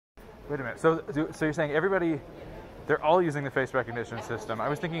Wait a minute. So you're saying everybody, they're all using the face recognition system. I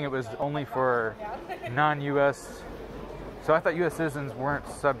was thinking it was only for non-U.S. So I thought U.S. citizens weren't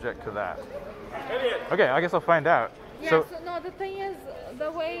subject to that. Okay, I guess I'll find out. Yeah, so no, the thing is, the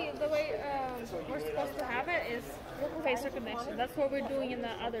way we're supposed to have it is with face recognition. That's what we're doing in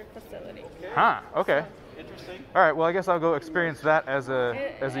the other facility. Huh, okay. Interesting. All right, well, I guess I'll go experience that as a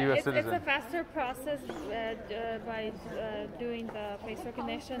U.S. citizen. It's a faster process by doing the face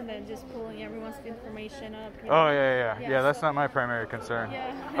recognition than just pulling everyone's information up. Oh, yeah, that's not my primary concern.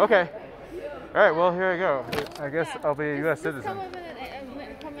 Yeah. Okay. All right, well, here I go. I guess I'll be a U.S. citizen.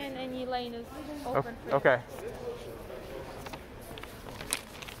 Come in and your lane is open for you. Okay.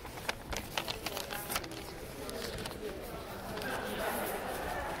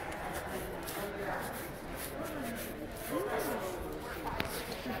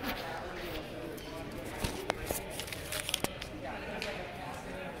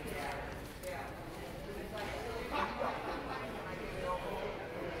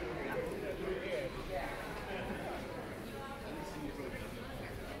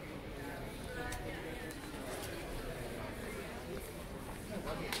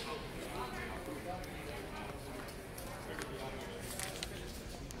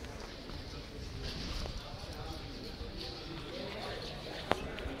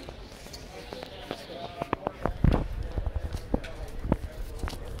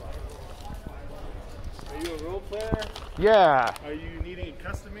 Yeah. Are you needing a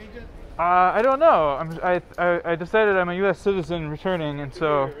custom agent? I don't know. I decided I'm a U.S. citizen returning, and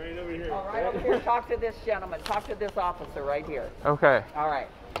so. Right over here. All right, over here. Talk to this gentleman. Talk to this officer right here. Okay. All right.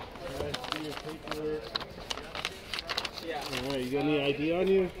 I see your paperwork. Yeah. All right. You got any ID on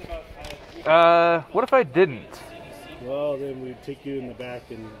you? What if I didn't? Well, then we'd take you in the back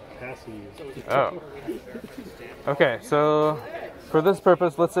and pass you. Oh. Okay. So, for this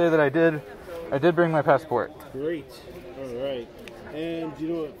purpose, let's say that I did bring my passport. Great. All right. And do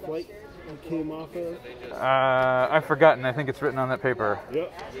you know what flight you came off of? I've forgotten. I think it's written on that paper.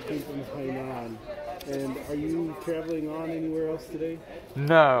 Yep. It came from Hainan. And are you traveling on anywhere else today?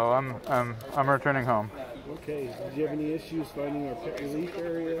 No, I'm returning home. Okay. Did you have any issues finding our pet relief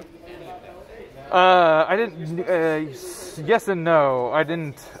area? I didn't. Yes and no. I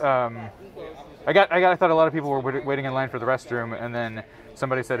didn't. I thought a lot of people were waiting in line for the restroom, and then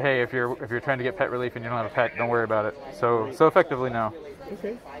somebody said, "Hey, if you're trying to get pet relief and you don't have a pet, don't worry about it." So effectively, no.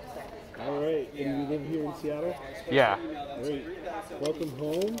 Okay. All right. And you live here in Seattle? Yeah. Great. Welcome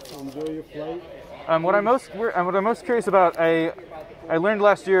home. Enjoy your flight. What I'm most curious about, I learned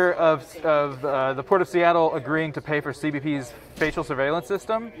last year of the Port of Seattle agreeing to pay for CBP's facial surveillance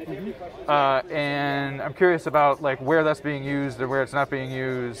system, and I'm curious about like where that's being used and where it's not being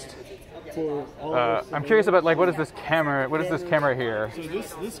used. I'm curious about like what is this camera here? So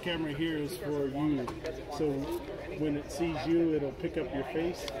this camera here is for you. So when it sees you, it'll pick up your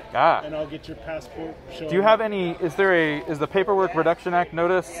face, and I'll get your passport shown. Do you have any? Is the Paperwork Reduction Act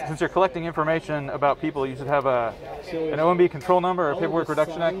notice? Since you're collecting information about people, you should have an OMB control number or a Paperwork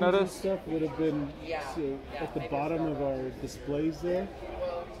Reduction Act notice. Stuff would have been at the bottom of our displays there.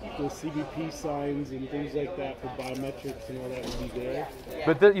 The CBP signs and things like that for biometrics and all that would be there.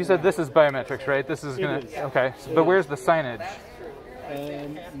 But you said this is biometrics, right? This is gonna. Okay. But where's the signage?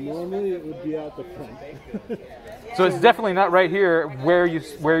 Normally it would be out the front. So it's definitely not right here where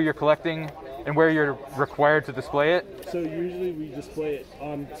you're collecting and where you're required to display it? So usually we display it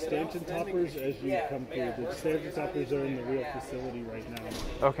on stanchion toppers as you come through. The stanchion toppers are in the real facility right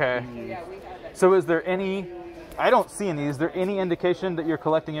now. Okay. So is there any, I don't see any, is there any indication that you're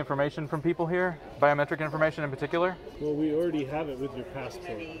collecting information from people here? Biometric information in particular? Well, we already have it with your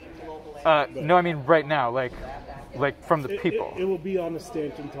passport. No, I mean right now, like from the people. It will be on a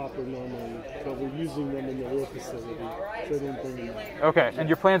stanchion topper normally, but we're using them in the real facility, so they don't bring them out. Okay, and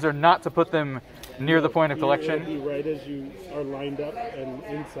your plans are not to put them near the point of collection? Be right as you are lined up and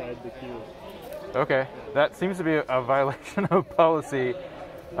inside the queue. Okay, that seems to be a violation of policy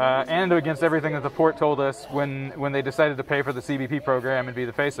and against everything that the port told us when they decided to pay for the CBP program and be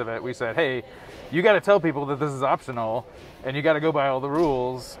the face of it. We said, hey, you got to tell people that this is optional and you got to go by all the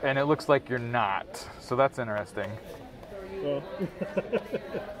rules, and it looks like you're not. So that's interesting. Well.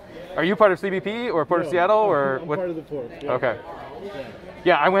 Are you part of CBP or Port of Seattle? Or I'm what? Part of the port. Yeah. Okay.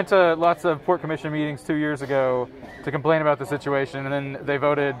 Yeah, I went to lots of Port Commission meetings 2 years ago to complain about the situation, and then they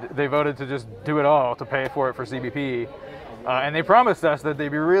voted to just do it all to pay for it for CBP. And they promised us that they'd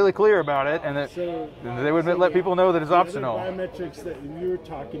be really clear about it and that So they would let people know that it's the other optional. biometrics that you were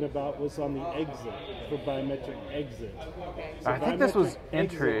talking about was on the exit, for biometric exit. So I think this was biometric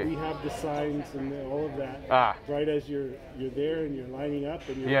entry. Exit, we have the signs and all of that Ah. right as you're there and you're lining up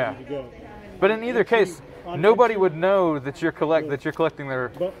and you're Yeah. ready to go. But in either case, on nobody entry- would know that you're collecting their.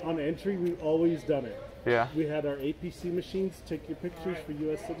 But on entry, we've always done it. Yeah. We had our APC machines take your pictures for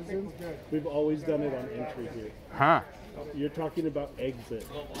U.S. citizens. We've always done it on entry here. Huh. You're talking about exit,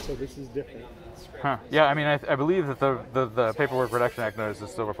 so this is different. Huh. Yeah. I mean, I believe that the Paperwork Reduction Act notice is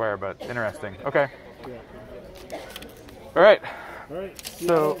still required, but interesting. Okay. Yeah. All right. All right.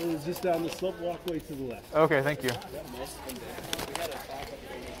 So- Seattle is just down the slope walkway to the left. Okay. Thank you.